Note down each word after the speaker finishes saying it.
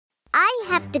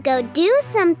have to go do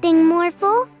something,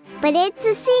 Morphle. But it's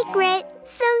a secret,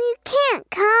 so you can't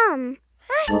come.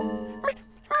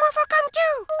 Morphle, come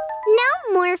too. No,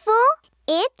 Morphle.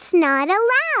 It's not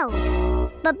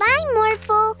allowed. Bye-bye,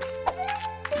 Morphle.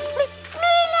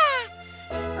 Mila!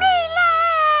 Mila!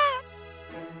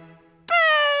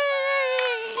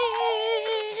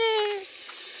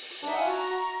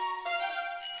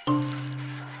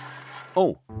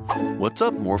 Oh, what's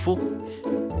up, Morphle?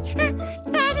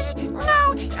 Daddy,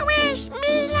 no, where's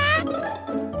Mila?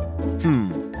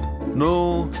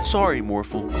 No, sorry,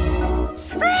 Morphle.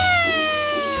 Mila!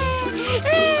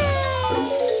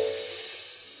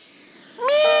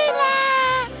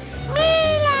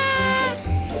 Mila!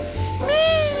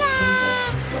 Mila!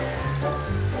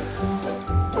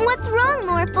 What's wrong,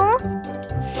 Morphle?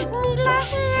 Mila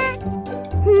here?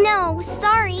 No,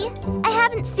 sorry. I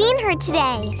haven't seen her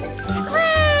today.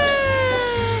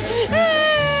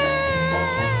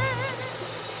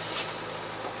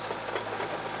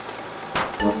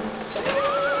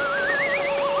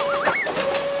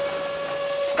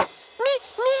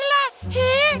 Mila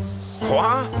here?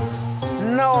 What?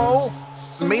 No,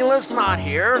 Mila's not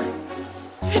here.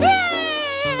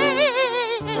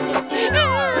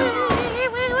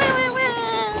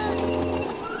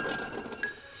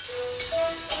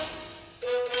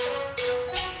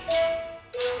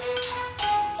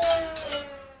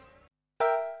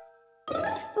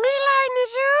 Mila in the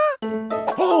zoo?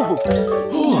 Oh,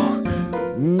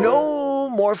 no,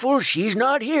 Morphle, she's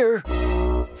not here.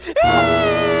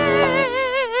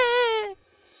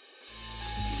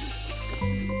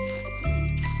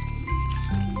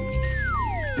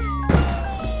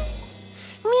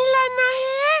 Mila not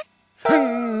here?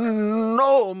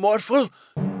 No, Morphle.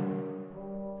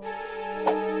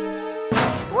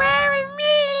 Where is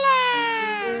Mila?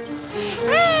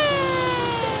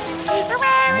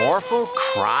 Morphle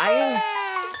crying?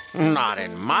 Not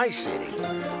in my city.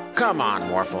 Come on,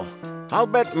 Morphle. I'll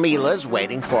bet Mila's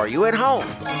waiting for you at home.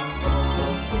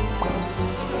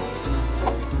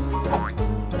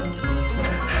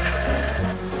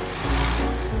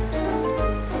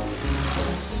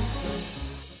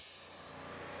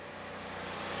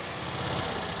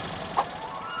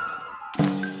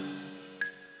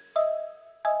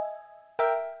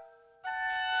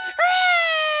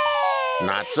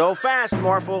 Not so fast,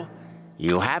 Morphle.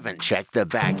 You haven't checked the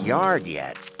backyard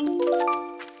yet.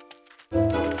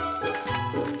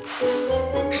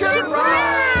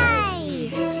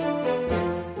 Surprise!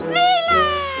 Mila!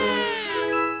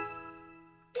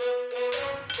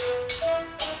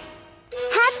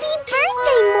 Happy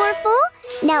birthday, Morphle!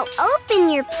 Now open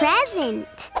your present.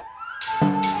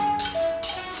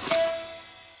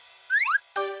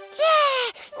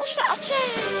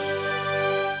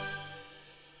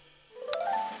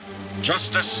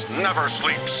 Justice never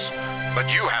sleeps,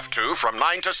 but you have to from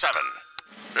 9 to 7.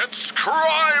 It's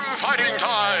crime fighting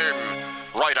time!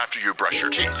 Right after you brush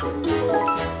your teeth.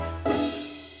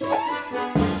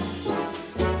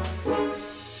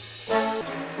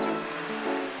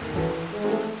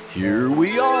 Here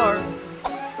we are.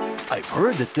 I've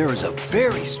heard that there is a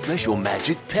very special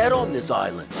magic pet on this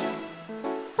island.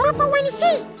 Morphle, want to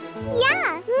see?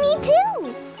 Yeah, me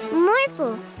too.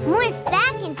 Morphle, morph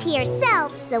back into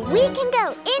yourself so we can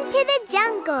go into the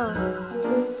jungle.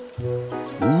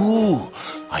 Ooh,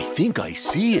 I think I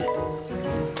see it.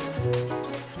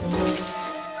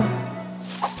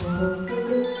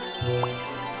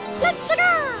 Let's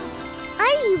go!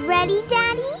 Are you ready,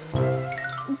 Daddy?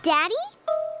 Daddy?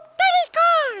 Daddy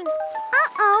gone!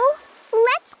 Uh-oh,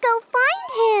 let's go find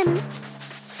him.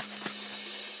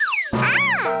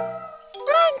 Ah!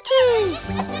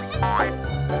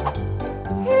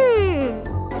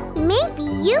 Maybe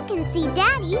you can see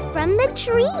Daddy from the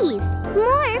trees.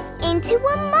 Morph into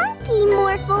a monkey,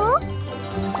 Morphle.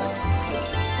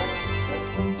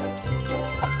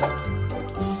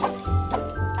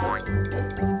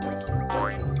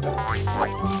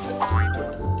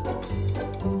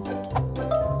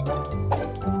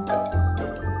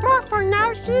 Morphle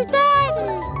now see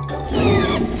Daddy.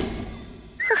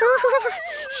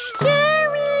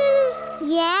 Scary!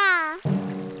 Yeah,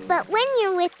 but when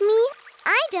you're with me,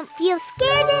 I don't feel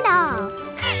scared at all.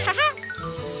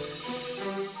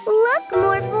 Look,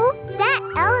 Morphle, that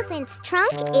elephant's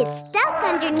trunk is stuck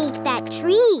underneath that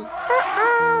tree.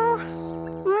 Uh-oh.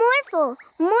 Morphle,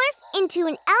 morph into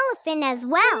an elephant as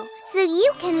well, so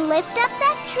you can lift up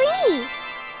that tree.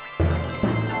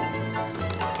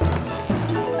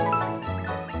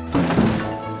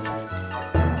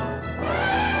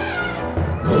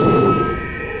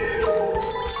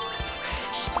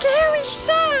 Scary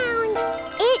sound.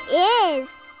 It is.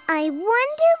 I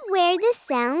wonder where the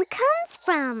sound comes balloons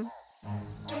from?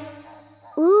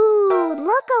 Ooh,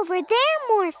 look over there,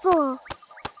 Morphle.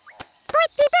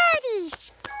 Pretty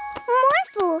birdies.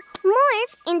 Morphle,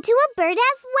 morph into a bird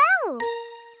as well.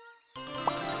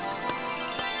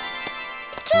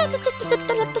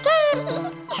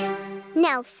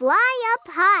 Now fly up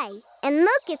high and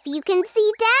look if you can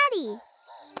see Daddy.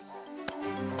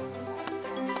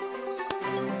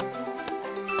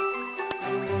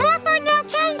 Morphle now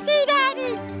can see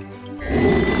Daddy.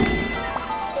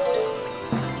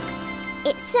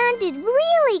 It sounded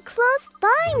really close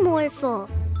by, Morphle.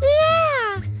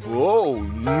 Yeah. Oh,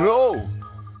 no!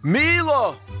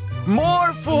 Mila!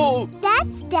 Morphle!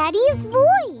 That's Daddy's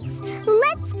voice.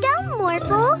 Let's go,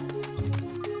 Morphle.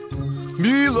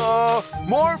 Mila!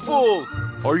 Morphle!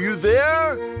 Are you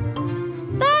there?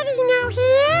 Daddy now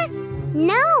here?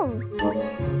 No.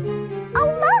 Oh,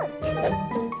 look.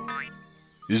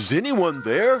 Is anyone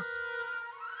there?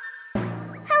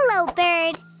 Hello,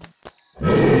 bird.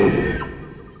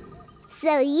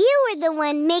 So you were the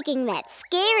one making that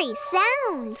scary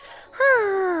sound.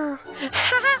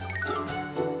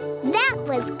 That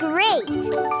was great.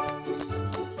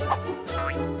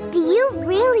 Do you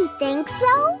really think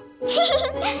so?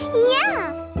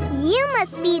 Yeah. You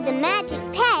must be the magic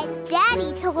pet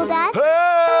Daddy told us.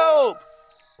 Help!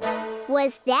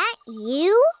 Was that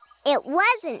you? It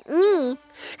wasn't me.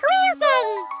 Real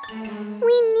Daddy.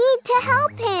 We need to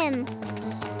help him.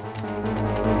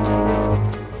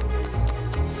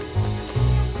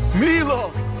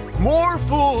 Mila!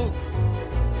 Morphle!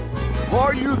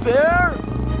 Are you there?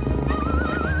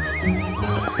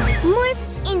 Morph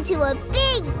into a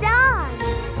big dog.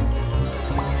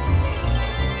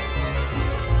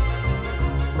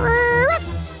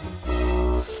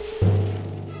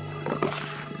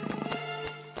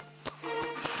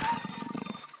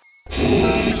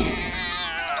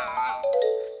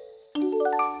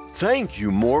 Thank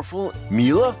you, Morphle,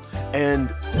 Mila,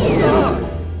 and...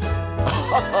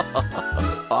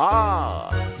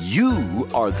 Ah, you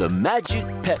are the magic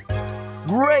pet.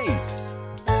 Great!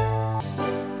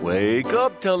 Wake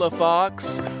up,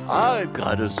 Telefox. I've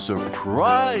got a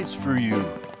surprise for you.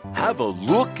 Have a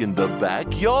look in the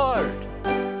backyard.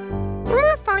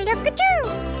 Morphle, look at you.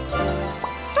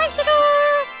 Tricycle.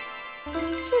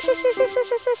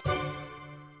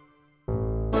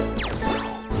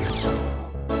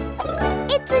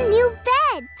 It's a new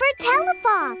bed for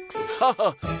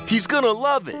Telefox. He's gonna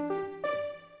love it.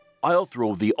 I'll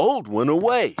throw the old one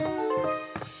away.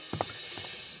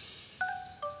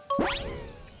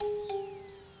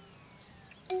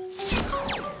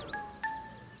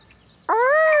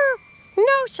 Oh,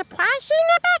 no surprise in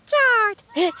the backyard.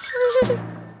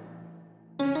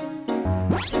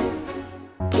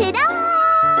 Ta-da!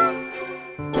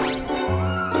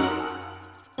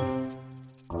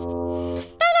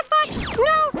 Telefox,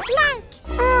 no like.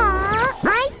 Aw,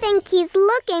 I think he's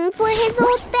looking for his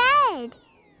old bed.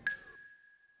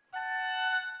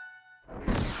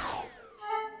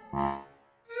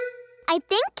 I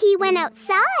think he went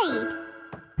outside.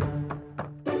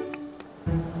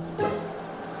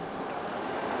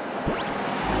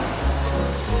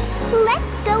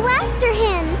 Let's go after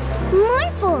him.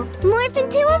 Morphle, morph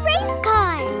into a race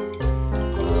car.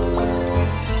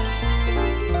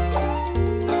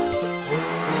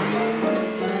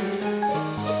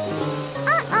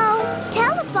 Uh-oh,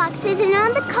 Telefox isn't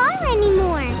on the car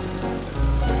anymore.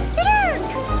 Look!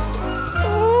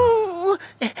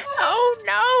 Oh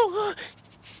no.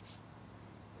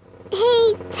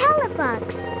 Hey,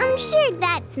 Telefox, I'm sure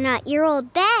that's not your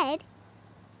old bed.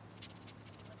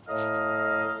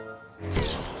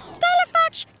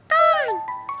 Telefox gone.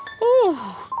 Oh,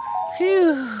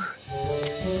 phew.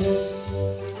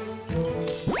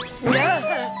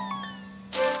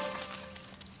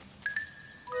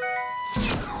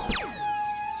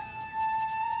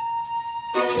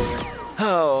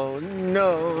 Oh,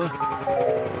 no.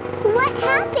 What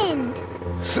happened?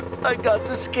 I got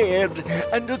scared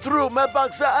and threw my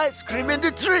box of ice cream in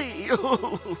the tree.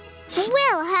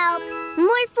 We'll help.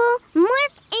 Morphle,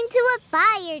 morph into a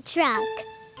fire truck.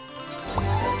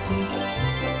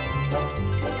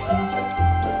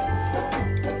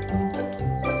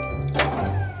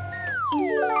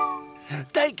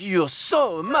 Thank you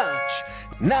so much.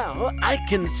 Now I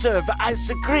can serve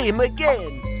ice cream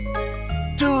again.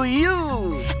 To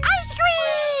you. Ice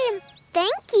cream.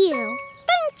 Thank you.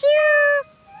 Thank you.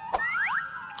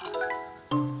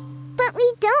 But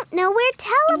we don't know where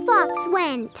Telefox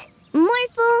went.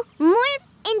 Morphle, morph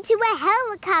into a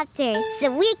helicopter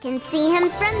so we can see him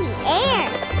from the air.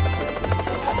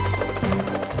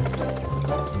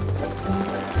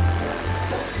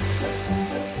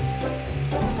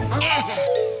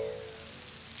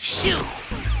 Achoo!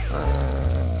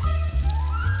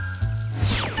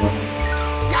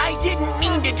 I didn't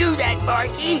mean to do that,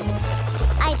 Marky.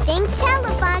 I think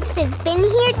Telefox has been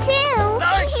here too.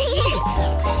 Marky,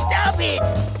 stop it.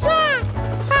 Yeah,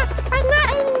 but not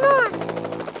anymore.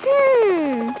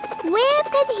 Where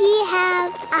could he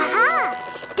have... Aha!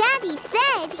 Daddy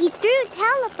said he threw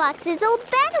Telefox's old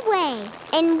bed away.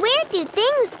 And where do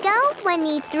things go when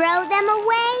you throw them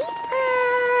away?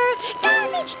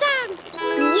 Garbage dump.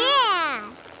 Yeah!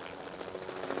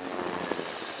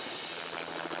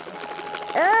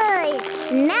 Ugh, it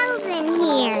smells in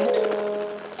here.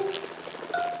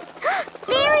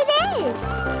 There it is!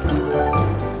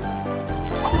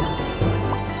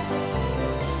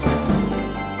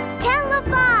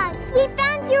 Telefox, we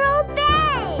found your old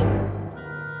bed!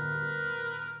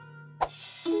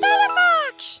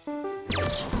 Telefox!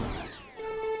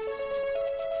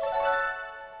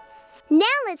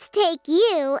 Now let's take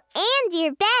you and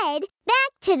your bed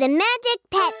back to the Magic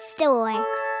Pet Store.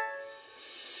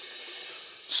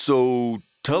 So,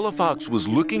 Telefox was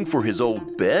looking for his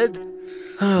old bed?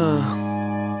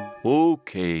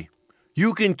 Okay,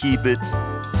 you can keep it.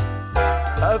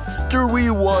 After we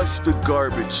wash the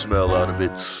garbage smell out of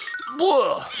it.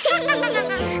 Blah!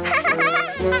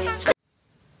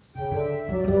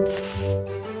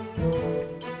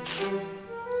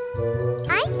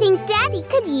 I think Daddy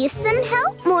could use some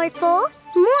help, Morphle.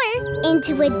 Morph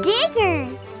into a digger.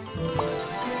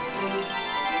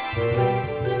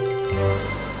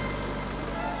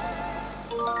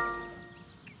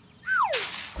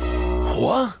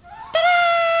 What?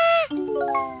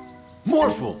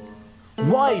 Morphle,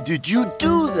 why did you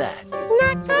do that?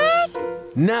 Not good?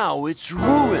 Now it's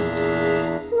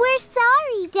ruined. We're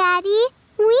sorry, Daddy.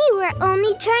 We were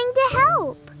only trying to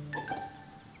help.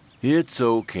 It's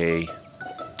okay.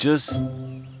 Just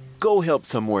go help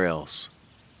somewhere else.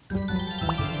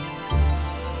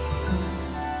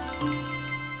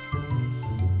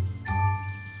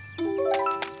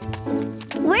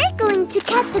 We're going to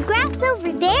cut the grass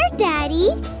over there, Daddy.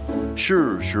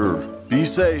 Sure. Be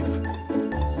safe.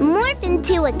 Morph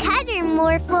into a cutter,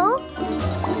 Morphle.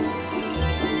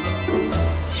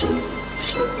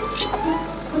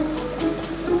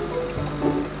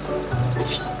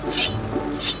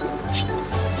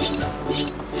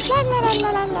 La la la la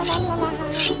la la la la.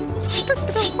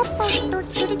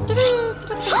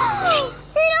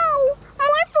 No!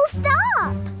 Morphle,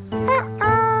 stop!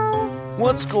 Uh-oh.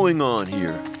 What's going on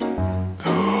here?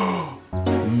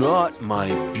 Not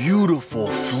my beautiful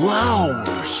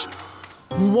flowers.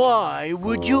 Why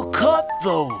would you cut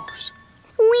those?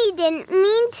 We didn't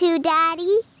mean to,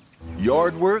 Daddy.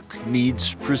 Yard work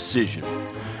needs precision.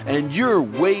 And you're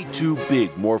way too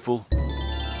big, Morphle.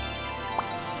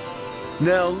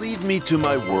 Now leave me to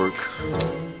my work.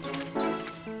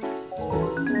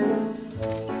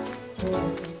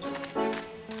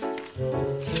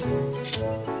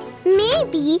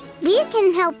 Maybe we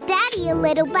can help Daddy a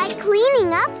little by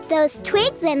cleaning up those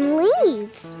twigs and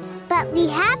leaves. But we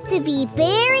have to be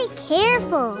very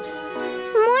careful.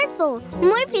 Morphle,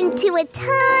 morph into a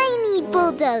tiny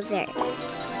bulldozer.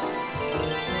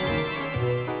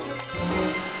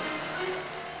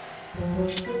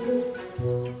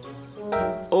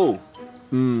 Oh,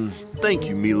 thank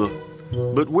you, Mila.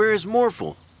 But where is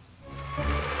Morphle?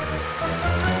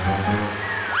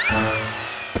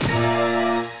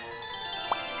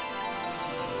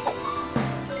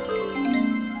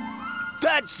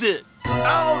 That's it!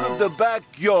 Out of the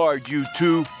backyard, you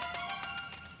two!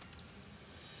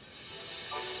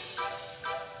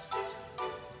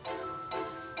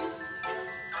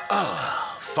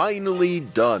 Ah, finally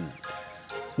done.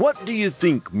 What do you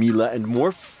think, Mila and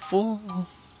Morphle?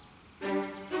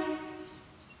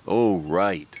 Oh,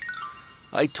 right.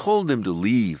 I told them to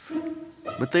leave,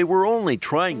 but they were only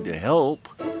trying to help.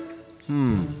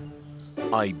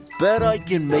 I bet I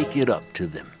can make it up to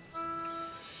them.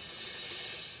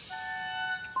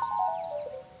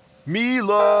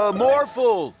 Mila,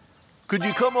 Morphle, could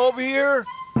you come over here?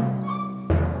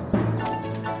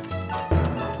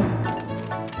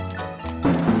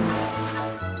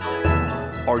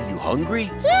 Are you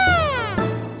hungry? Yeah!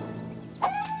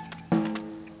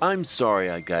 I'm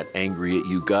sorry I got angry at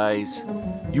you guys.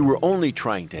 You were only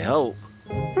trying to help.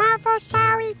 Morphle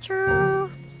sorry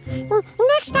too.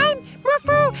 Next time,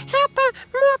 Morphle help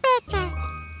more better.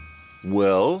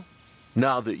 Well,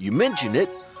 now that you mention it,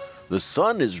 the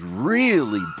sun is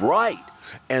really bright,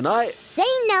 and I... Say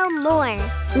no more.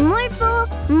 Morphle,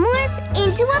 morph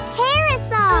into a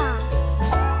parasol.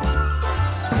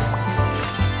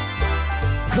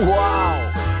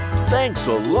 Wow! Thanks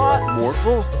a lot,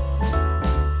 Morphle.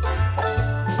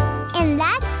 And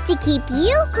that's to keep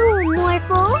you cool,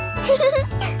 Morphle.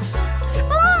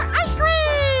 More ice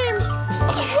cream!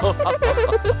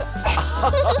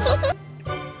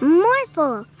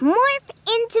 Morphle, morph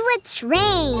into a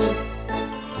train.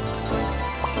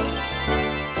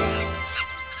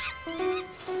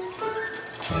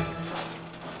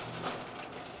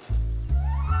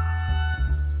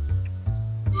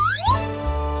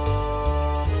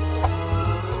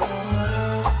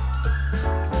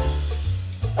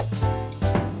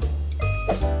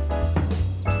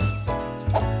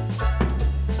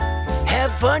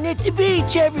 Have fun at the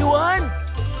beach, everyone!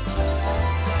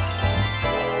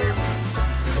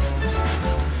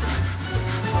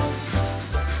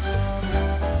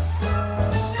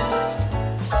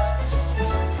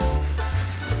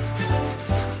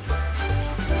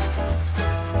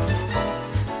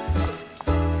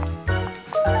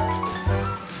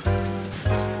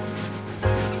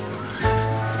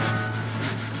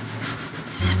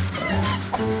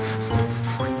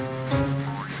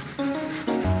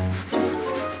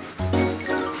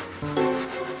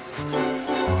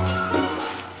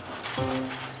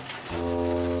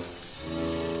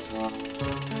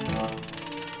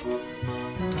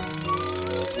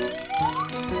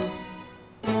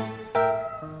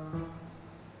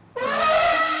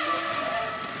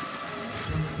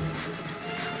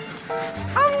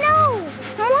 Oh no!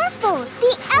 Morphle,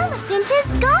 the elephant is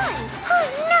gone! Oh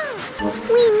no!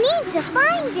 We need to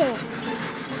find it!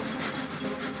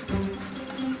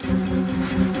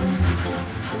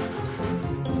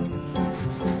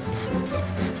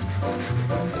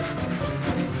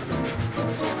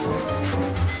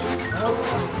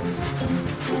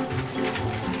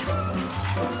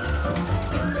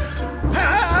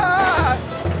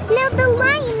 Now the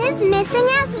lion is missing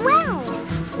as well.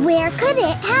 Where could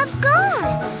it have gone?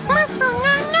 Morphle,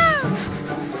 no, no!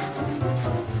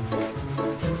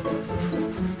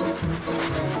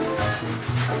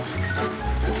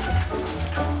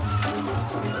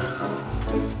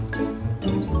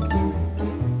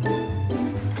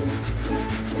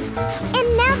 And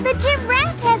now the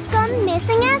giraffe has gone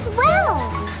missing as well.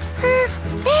 Her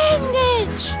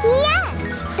bandage! Yes,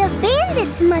 the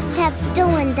bandits must have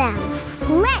stolen them.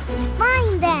 Let's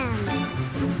find them.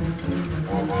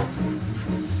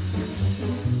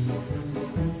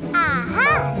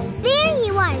 Aha! There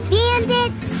you are,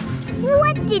 bandits.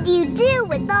 What did you do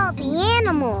with all the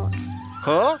animals?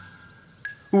 Huh?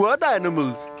 What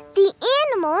animals? The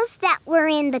animals that were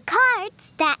in the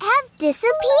carts that have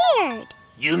disappeared.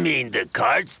 You mean the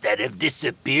carts that have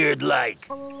disappeared like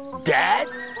that?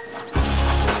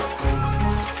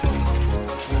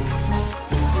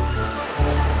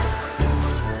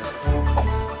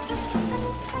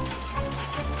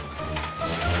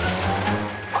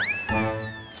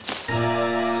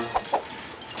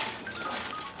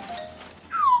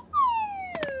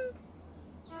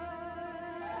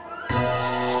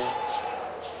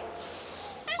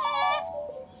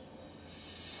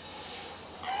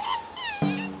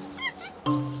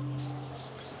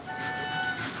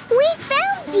 We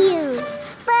found you!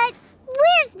 But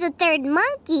where's the third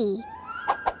monkey?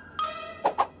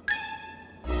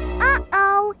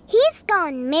 Uh-oh, he's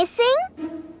gone missing?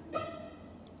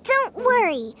 Don't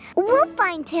worry, we'll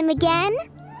find him again.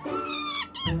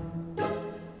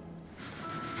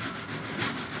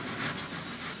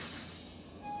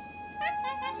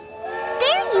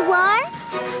 There you are!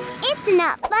 It's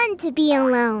not fun to be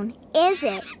alone, is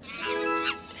it?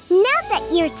 Now that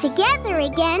you're together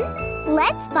again,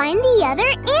 let's find the other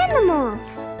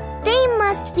animals. They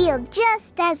must feel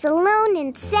just as alone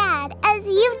and sad as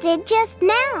you did just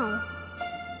now.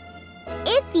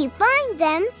 If you find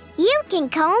them, you can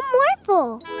call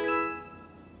Morphle.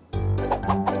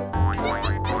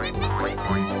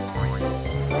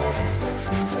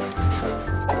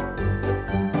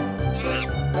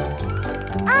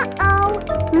 Uh-oh!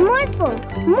 Morphle,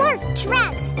 morph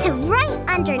tracks to right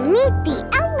underneath the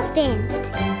elephant.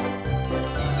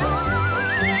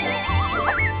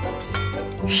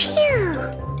 Phew!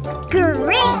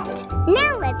 Great!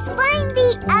 Now let's find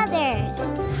the others.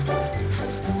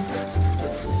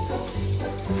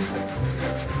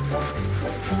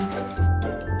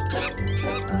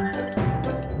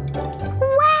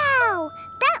 Wow!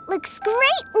 That looks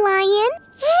great, Lion.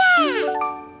 Yeah!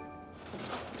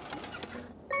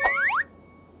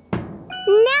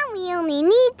 Now we only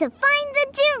need to find the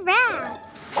giraffe.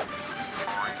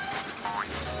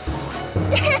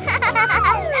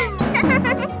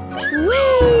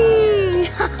 Whee!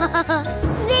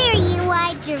 There you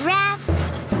are, giraffe.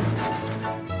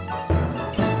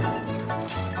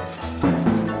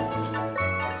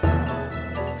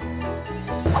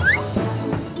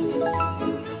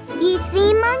 You see,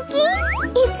 Monkey? monkeys?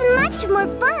 It's much more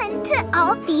fun to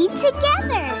all be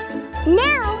together.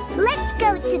 Now, let's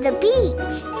go to the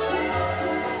beach.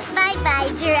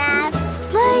 Bye-bye, Giraffe.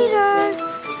 Later.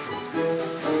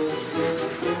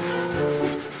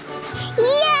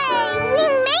 Yay! We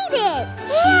made it!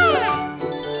 Yeah.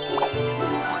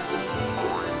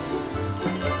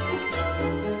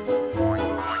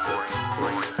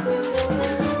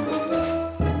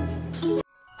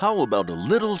 How about a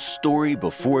little story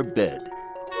before bed?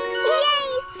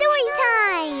 Yay! Story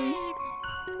time!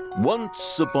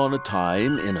 Once upon a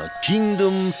time, in a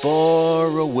kingdom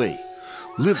far away,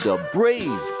 lived a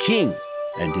brave king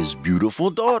and his beautiful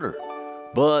daughter.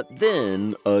 But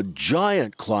then a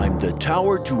giant climbed the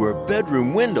tower to her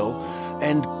bedroom window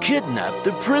and kidnapped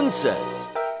the princess.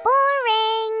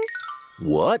 Boring!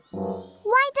 What?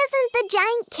 Why doesn't the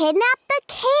giant kidnap the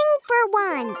king for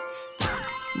once?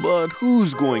 But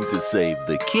who's going to save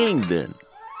the king then?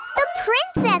 The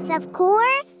princess, of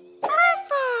course.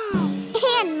 Morphle.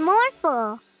 And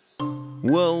Morphle.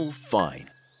 Well, fine.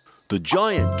 The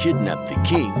giant kidnapped the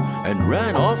king and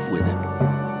ran off with him.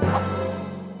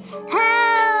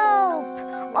 Help!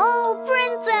 Oh,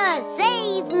 princess,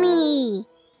 save me!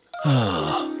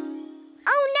 Oh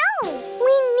no!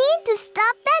 We need to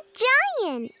stop that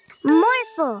giant!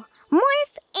 Morphle,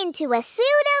 morph into a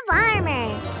suit of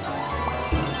armor.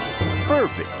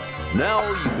 Perfect. Now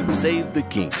you can save the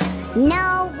king.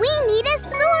 No, we need a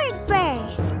sword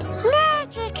first.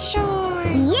 Magic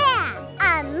sword. Yeah,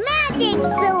 a magic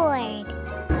sword.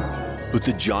 But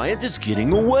the giant is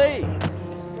getting away.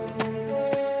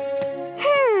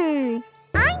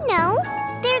 I know.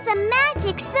 There's a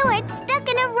magic sword stuck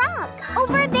in a rock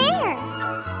over there.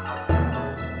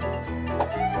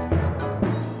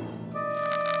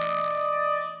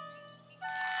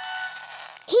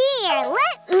 Here,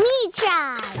 let me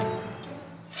try.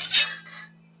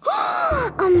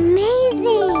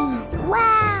 Amazing!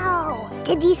 Wow!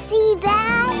 Did you see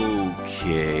that?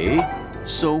 Okay.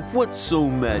 So what's so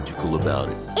magical about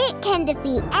it? It can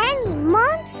defeat any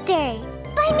monster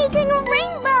by making a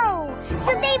rainbow,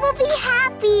 so they will be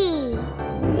happy.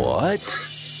 What?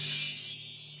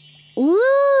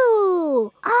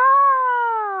 Ooh!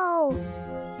 Oh!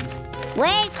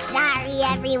 We're sorry,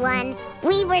 everyone.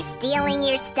 We were stealing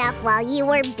your stuff while you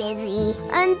were busy.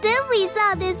 Until we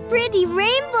saw this pretty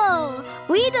rainbow.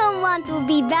 We don't want to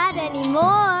be bad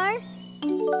anymore.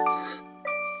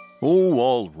 Oh,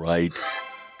 all right.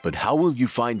 But how will you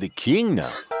find the king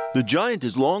now? The giant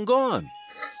is long gone.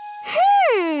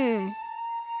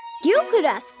 You could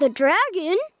ask the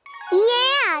dragon.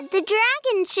 Yeah, the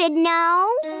dragon should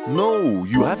know. No,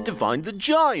 you have to find the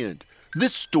giant.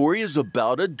 This story is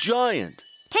about a giant.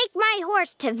 Take my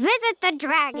horse to visit the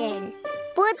dragon.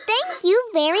 Well, thank you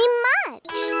very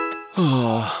much.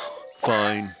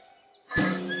 Fine. To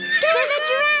the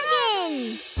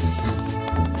dragon!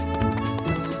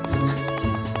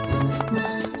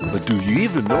 But do you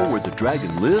even know where the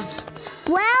dragon lives?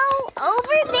 Well,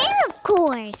 over there, of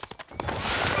course.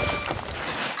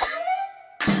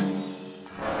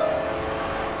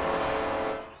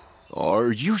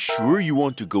 Are you sure you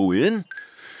want to go in?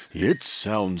 It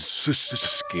sounds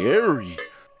scary.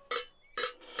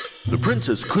 The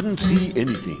princess couldn't see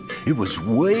anything. It was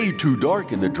way too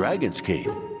dark in the dragon's cave.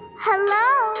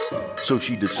 Hello? So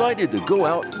she decided to go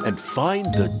out and find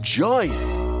the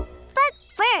giant. But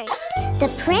first, the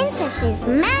princess's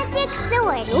magic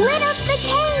sword lit up the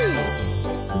cave.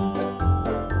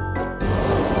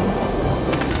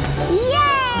 Yay!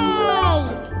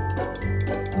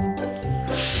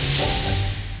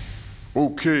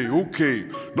 Okay.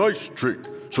 Nice trick.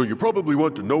 So you probably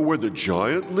want to know where the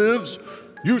giant lives?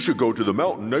 You should go to the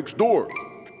mountain next door.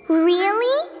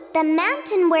 Really? The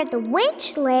mountain where the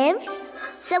witch lives?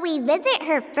 So we visit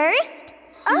her first?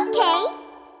 Okay.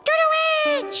 To the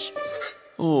witch.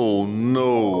 Oh,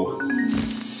 no.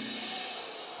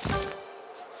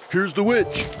 Here's the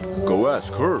witch. Go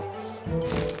ask her.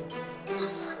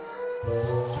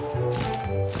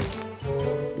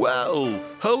 Well,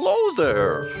 hello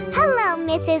there. Hello,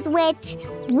 Mrs. Witch.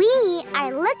 We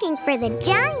are looking for the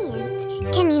giant.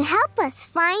 Can you help us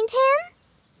find him?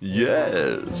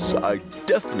 Yes, I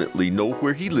definitely know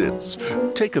where he lives.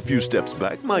 Take a few steps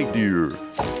back, my dear.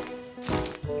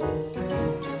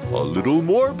 A little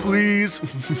more, please.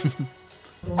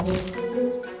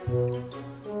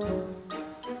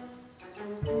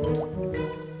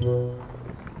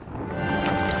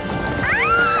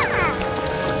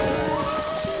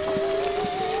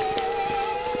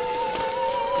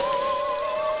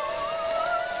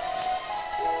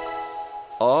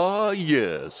 Ah,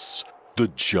 yes, the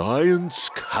giant's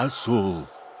castle.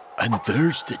 And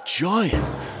there's the giant.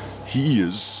 He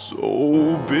is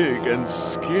so big and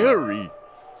scary.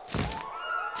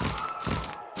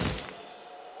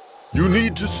 You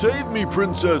need to save me,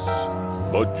 Princess.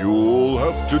 But you'll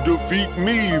have to defeat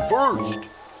me first.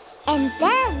 And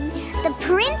then the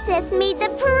princess made the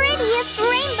prettiest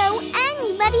rainbow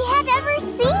anybody had ever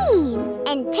seen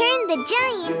and turned the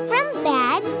giant from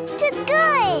bad to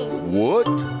good. What?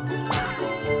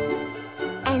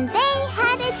 And they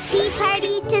had a tea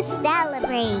party to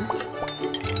celebrate.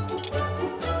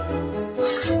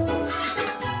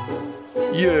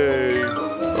 Yay!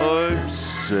 I'm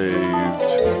saved.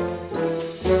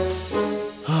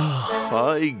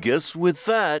 I guess with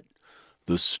that,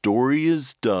 the story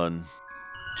is done.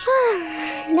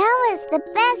 That was the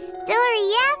best story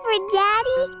ever,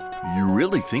 Daddy. You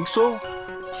really think so?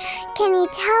 Can you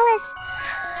tell us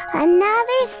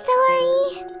another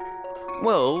story?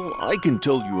 Well, I can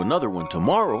tell you another one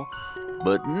tomorrow,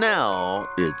 but now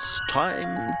it's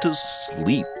time to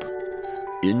sleep.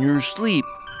 In your sleep,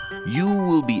 you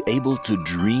will be able to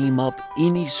dream up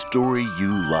any story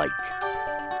you like.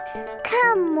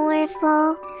 Come,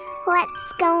 Morphle.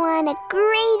 Let's go on a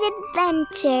great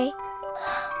adventure.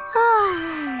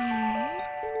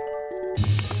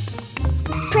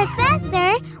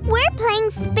 Professor, we're playing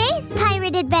Space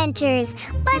Pirate Adventures,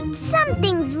 but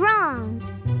something's wrong.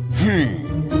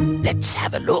 Let's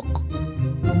have a look.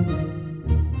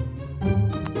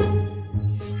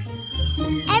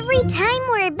 Every time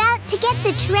we're about to get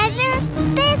the treasure,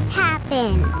 this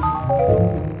happens.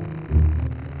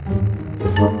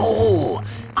 Oh,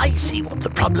 I see what the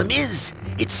problem is.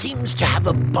 It seems to have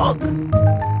a bug.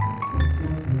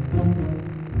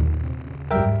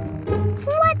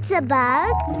 What's a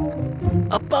bug?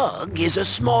 A bug is a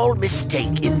small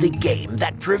mistake in the game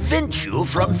that prevents you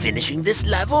from finishing this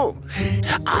level.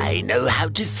 I know how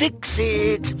to fix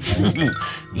it.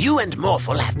 You and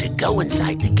Morphle have to go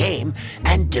inside the game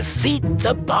and defeat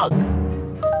the bug.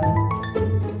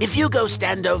 If you go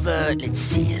stand over, let's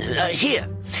see, here.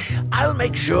 I'll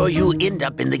make sure you end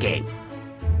up in the game.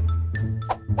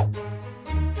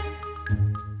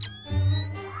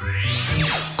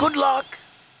 Good luck.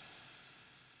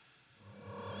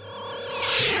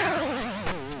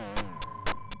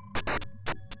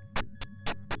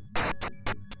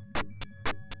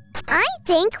 I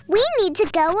think we need to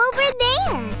go over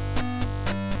there.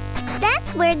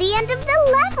 That's where the end of the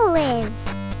level is.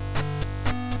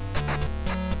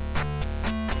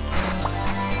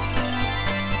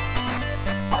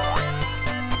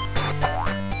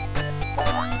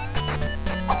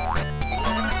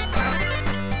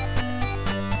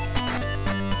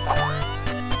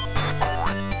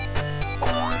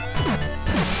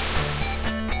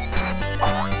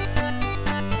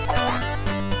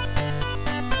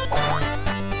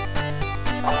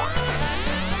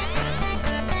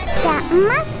 That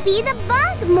must be the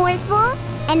bug, Morphle.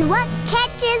 And what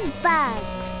catches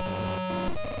bugs?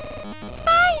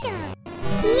 Spider!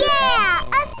 Yeah,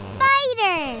 a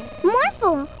spider!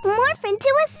 Morphle, morph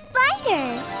into a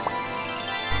spider!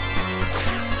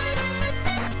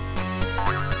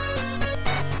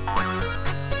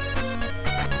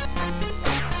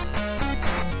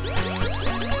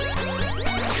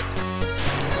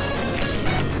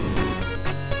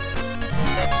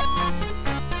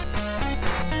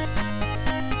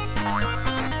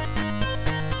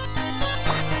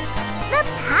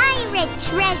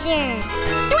 Treasure!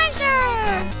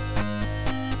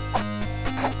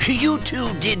 You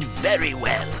two did very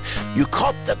well. You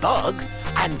caught the bug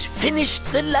and finished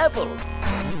the level.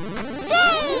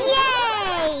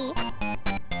 Yay!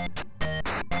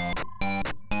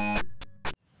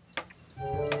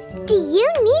 Do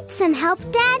you need some help,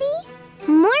 Daddy?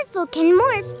 Morphle can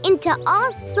morph into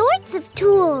all sorts of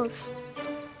tools.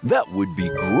 That would be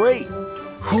great.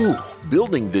 Whew,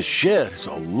 building this shed is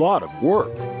a lot of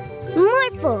work.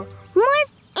 Morphle,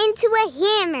 morph into a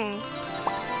hammer.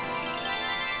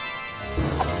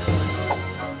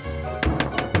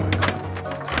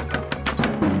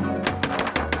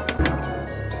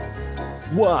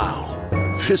 Wow,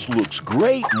 this looks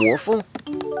great, Morphle.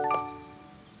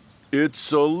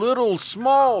 It's a little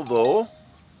small, though.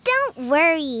 Don't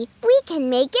worry, we can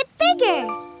make it bigger.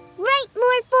 Right,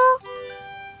 Morphle?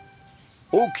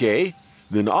 Okay,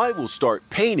 then I will start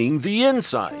painting the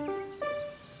inside.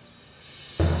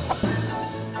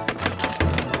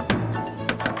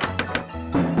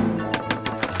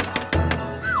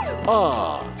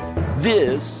 Ah,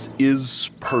 this is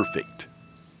perfect.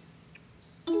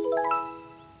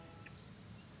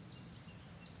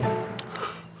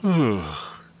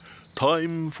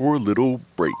 Time for a little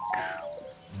break.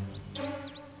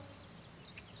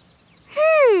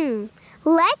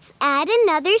 Let's add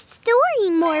another story,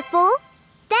 Morphle.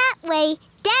 That way,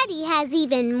 Daddy has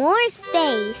even more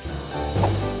space.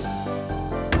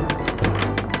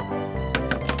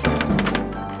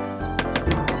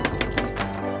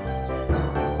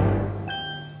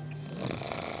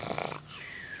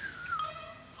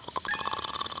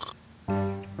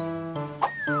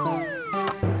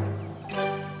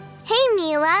 Hey,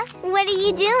 Mila, what are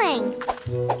you doing?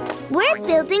 We're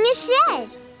building a shed.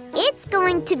 It's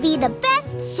going to be the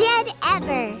best shed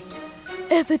ever.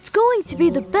 If it's going to be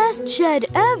the best shed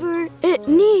ever, it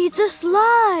needs a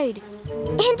slide.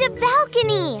 And a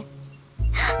balcony.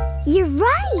 You're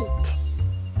right.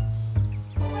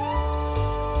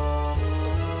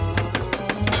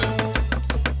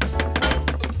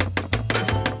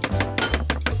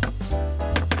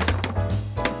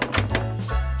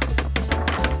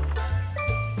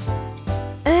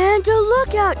 And a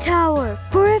lookout tower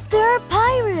for if there are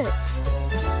pirates.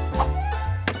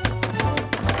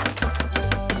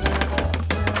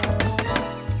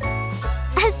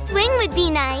 A swing would be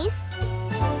nice.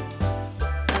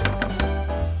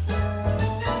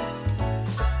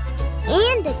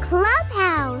 And a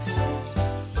clubhouse.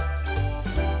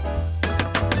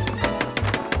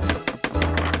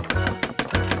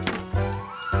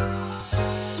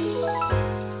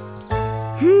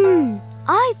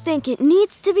 I think it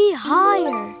needs to be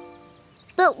higher.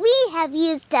 But we have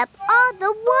used up all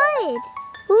the wood.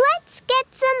 Let's get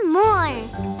some more.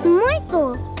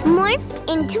 Morphle, morph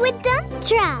into a dump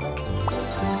truck.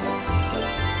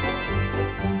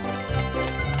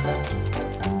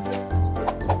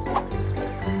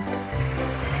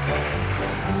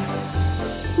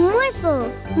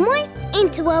 Morphle, morph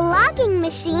into a logging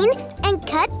machine and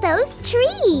cut those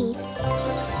trees.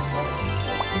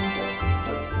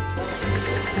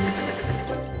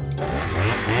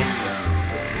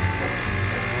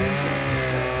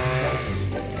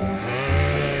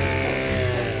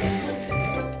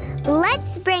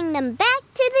 Let's bring them back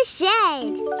to the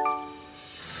shed.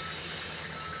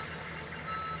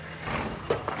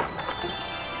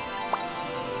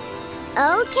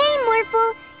 Okay,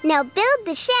 Morphle. Now build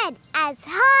the shed as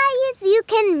high as you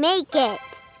can make it.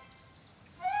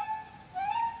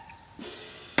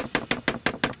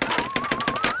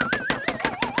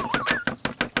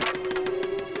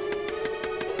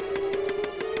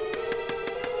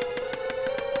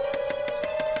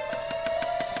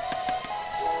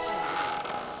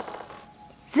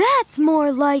 That's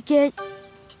more like it.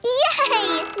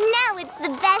 Yay! Now it's the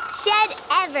best shed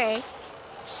ever.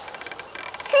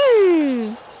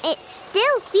 It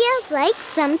still feels like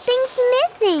something's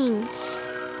missing.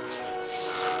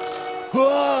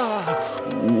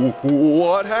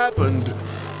 What happened?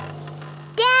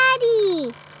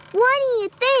 Daddy, what do you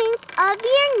think of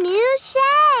your new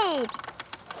shed?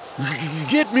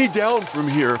 Get me down from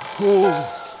here.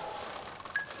 Oh.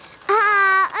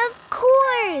 Of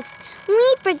course.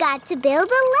 We forgot to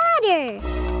build a ladder.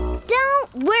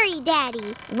 Don't worry,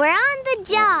 Daddy. We're on the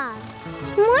job.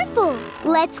 Morphle,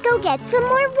 let's go get some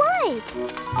more wood.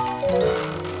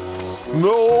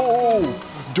 No!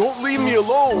 Don't leave me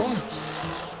alone!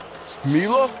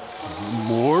 Mila?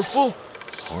 Morphle?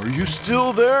 Are you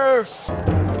still there?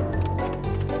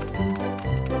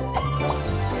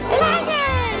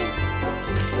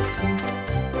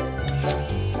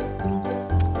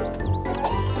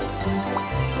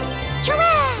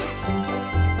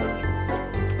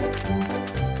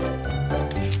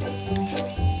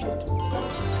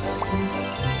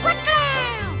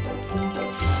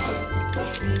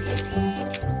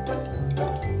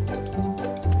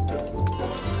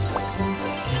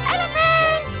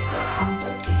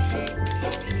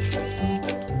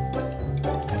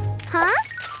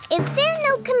 Is there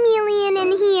no chameleon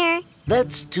in here?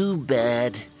 That's too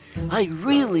bad. I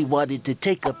really wanted to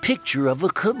take a picture of a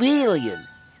chameleon.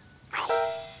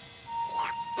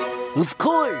 Of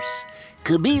course,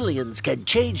 chameleons can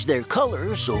change their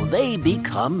color so they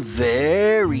become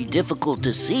very difficult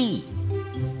to see.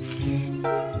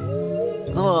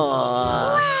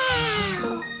 Aww.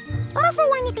 Wow! Morphle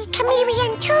want to be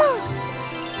chameleon too.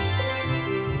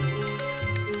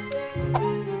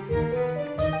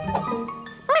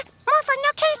 Morphle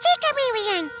no can see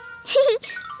chameleon.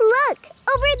 Look,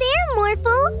 over there,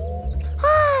 Morphle.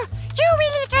 Oh, you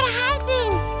really good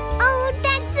hiding. Oh,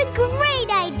 that's a great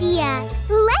idea.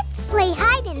 Let's play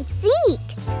hide and seek.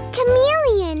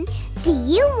 Chameleon, do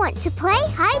you want to play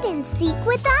hide and seek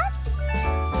with us?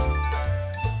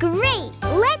 Great,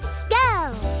 let's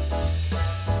go.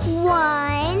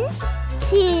 1,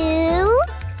 2,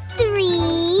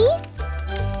 3.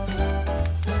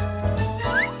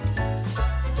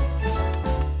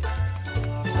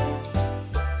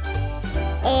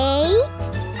 Eight,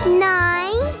 9,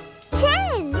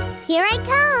 Here I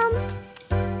come.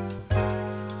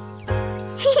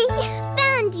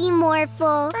 Found you,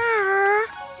 Morphle.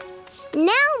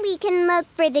 Now we can look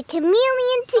for the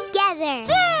chameleon together.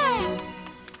 Yeah!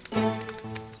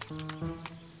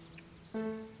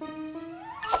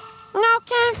 No,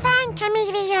 can't find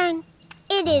chameleon.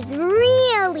 It is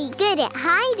really good at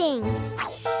hiding.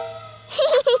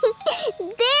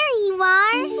 There you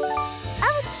are.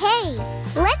 Okay,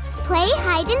 let's play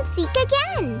hide and seek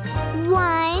again.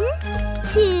 1,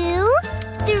 2,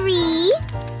 3.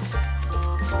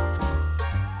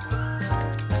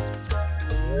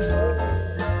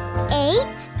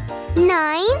 8,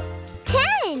 9,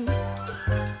 10.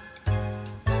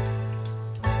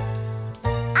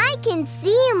 I can see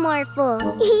you, Morphle,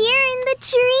 here in the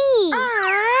tree.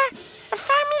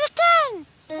 Find me again.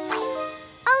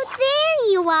 Oh, there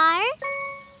you are.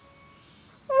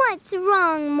 What's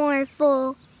wrong,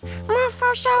 Morphle?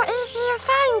 Morphle so easy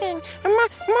finding.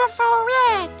 Morphle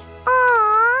red.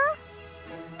 Aww.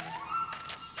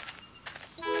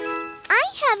 I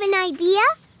have an idea.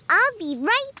 I'll be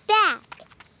right back.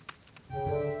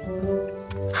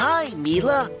 Hi,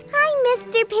 Mila. Hi,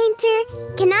 Mr. Painter.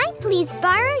 Can I please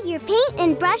borrow your paint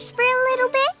and brush for a little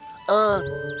bit?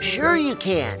 Sure you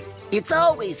can. It's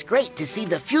always great to see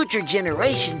the future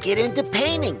generation get into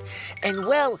painting. And,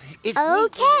 well, if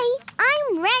Okay,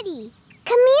 I'm ready.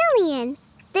 Chameleon,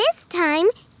 this time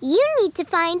you need to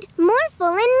find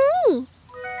Morphle and me.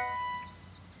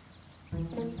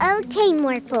 Okay,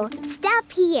 Morphle,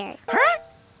 stop here. Huh?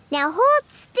 Now hold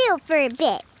still for a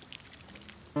bit.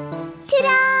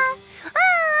 Ta-da!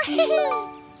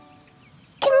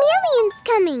 Chameleon's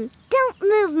coming. Don't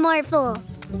move, Morphle.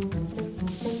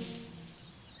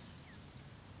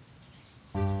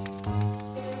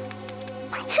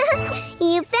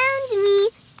 You found me,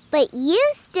 but you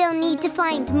still need to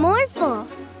find Morphle.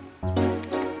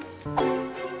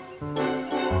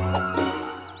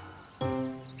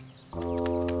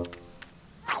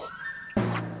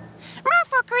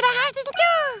 Morphle could have hiding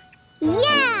too.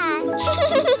 Yeah!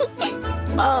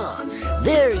 Ah,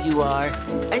 there you are.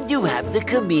 And you have the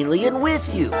chameleon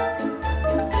with you.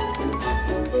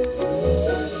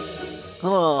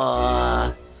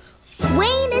 Aww.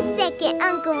 Wait a second,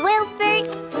 Uncle Wilford.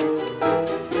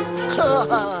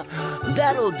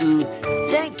 That'll do.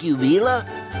 Thank you, Mila.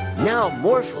 Now,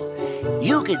 Morphle,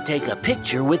 you can take a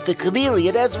picture with the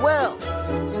chameleon as well.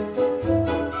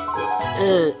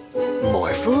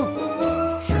 Morphle?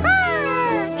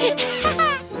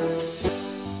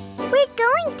 We're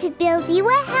going to build you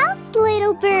a house,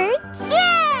 little birds.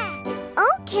 Yeah!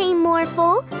 Okay,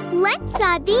 Morphle, let's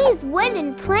saw these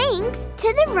wooden planks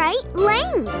to the right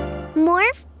length.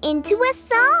 Morph into a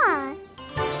saw.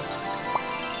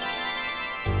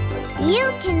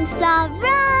 You can saw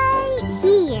right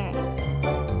here.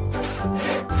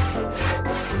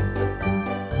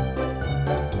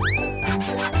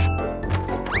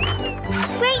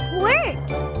 Great work!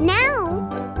 Now,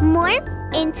 morph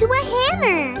into a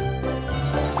hammer.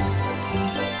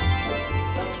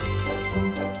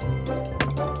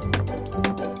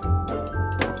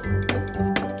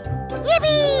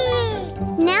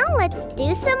 Yippee! Now let's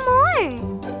do some more.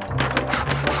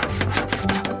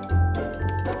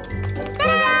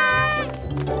 Ta-da!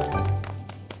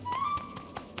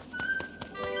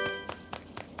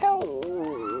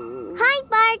 Hi,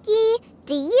 Barky.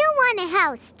 Do you want a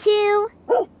house too?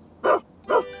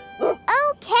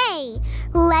 Okay,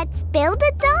 let's build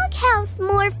a doghouse,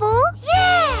 Morphle.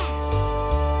 Yeah!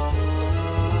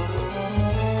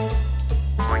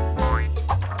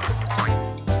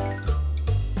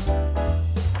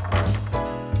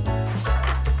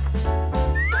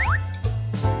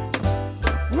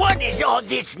 What is all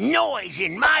this noise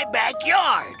in my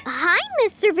backyard? Hi,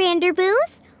 Mr.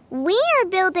 Vanderboos. We are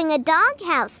building a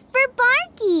doghouse for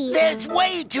Barky. There's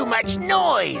way too much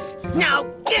noise. Now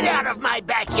get out of my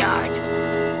backyard.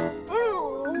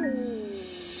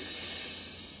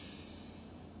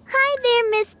 Hi there,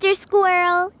 Mr.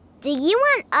 Squirrel. Do you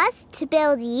want us to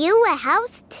build you a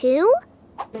house too?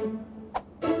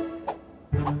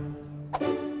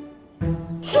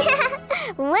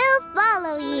 We'll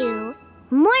follow you.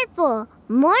 Morphle,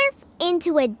 morph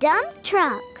into a dump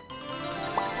truck.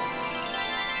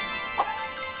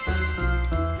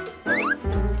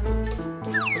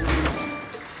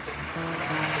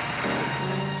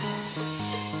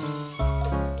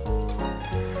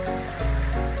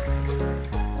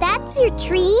 That's your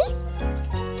tree?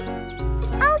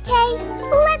 Okay,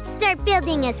 let's start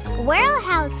building a squirrel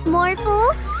house,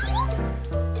 Morphle.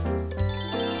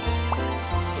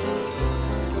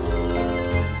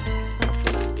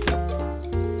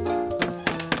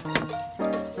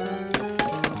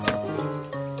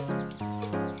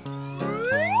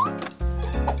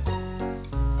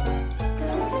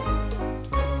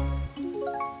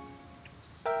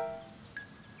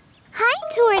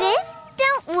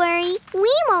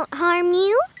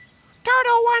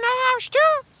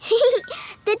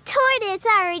 tortoise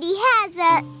already has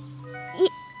a...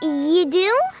 you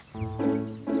do?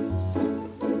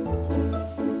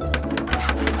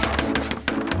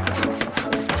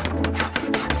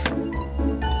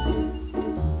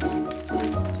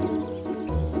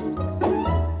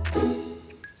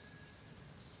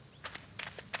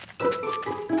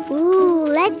 Ooh,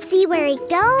 let's see where it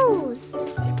goes.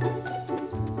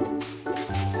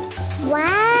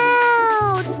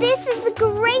 Wow, this is a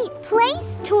great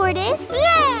place, Tortoise.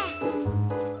 Yeah!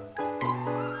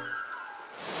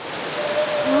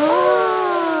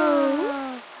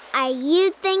 Oh. Are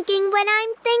you thinking what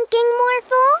I'm thinking,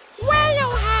 Morphle?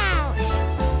 Whale house!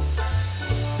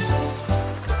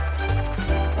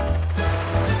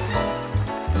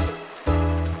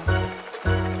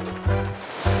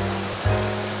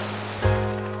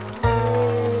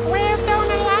 Whale don't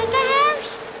like a house?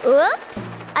 Oops,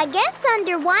 I guess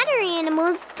underwater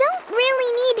animals don't really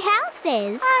need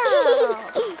houses. Oh.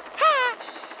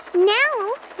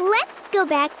 Now, let's go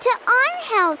back to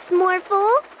our house,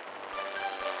 Morphle.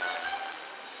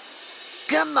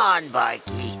 Come on,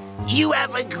 Barky. You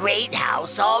have a great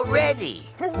house already.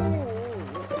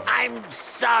 I'm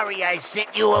sorry I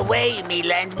sent you away,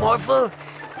 Mila and Morphle.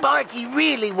 Barky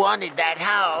really wanted that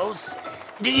house.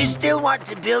 Do you still want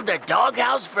to build a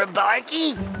doghouse for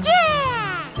Barky?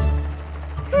 Yeah!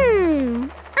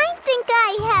 I think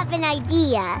I have an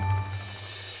idea.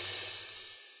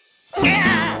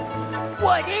 Yeah!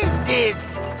 What is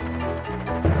this?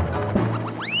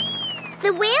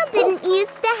 The whale didn't use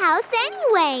the house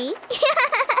anyway.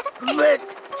 But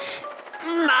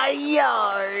my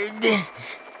yard.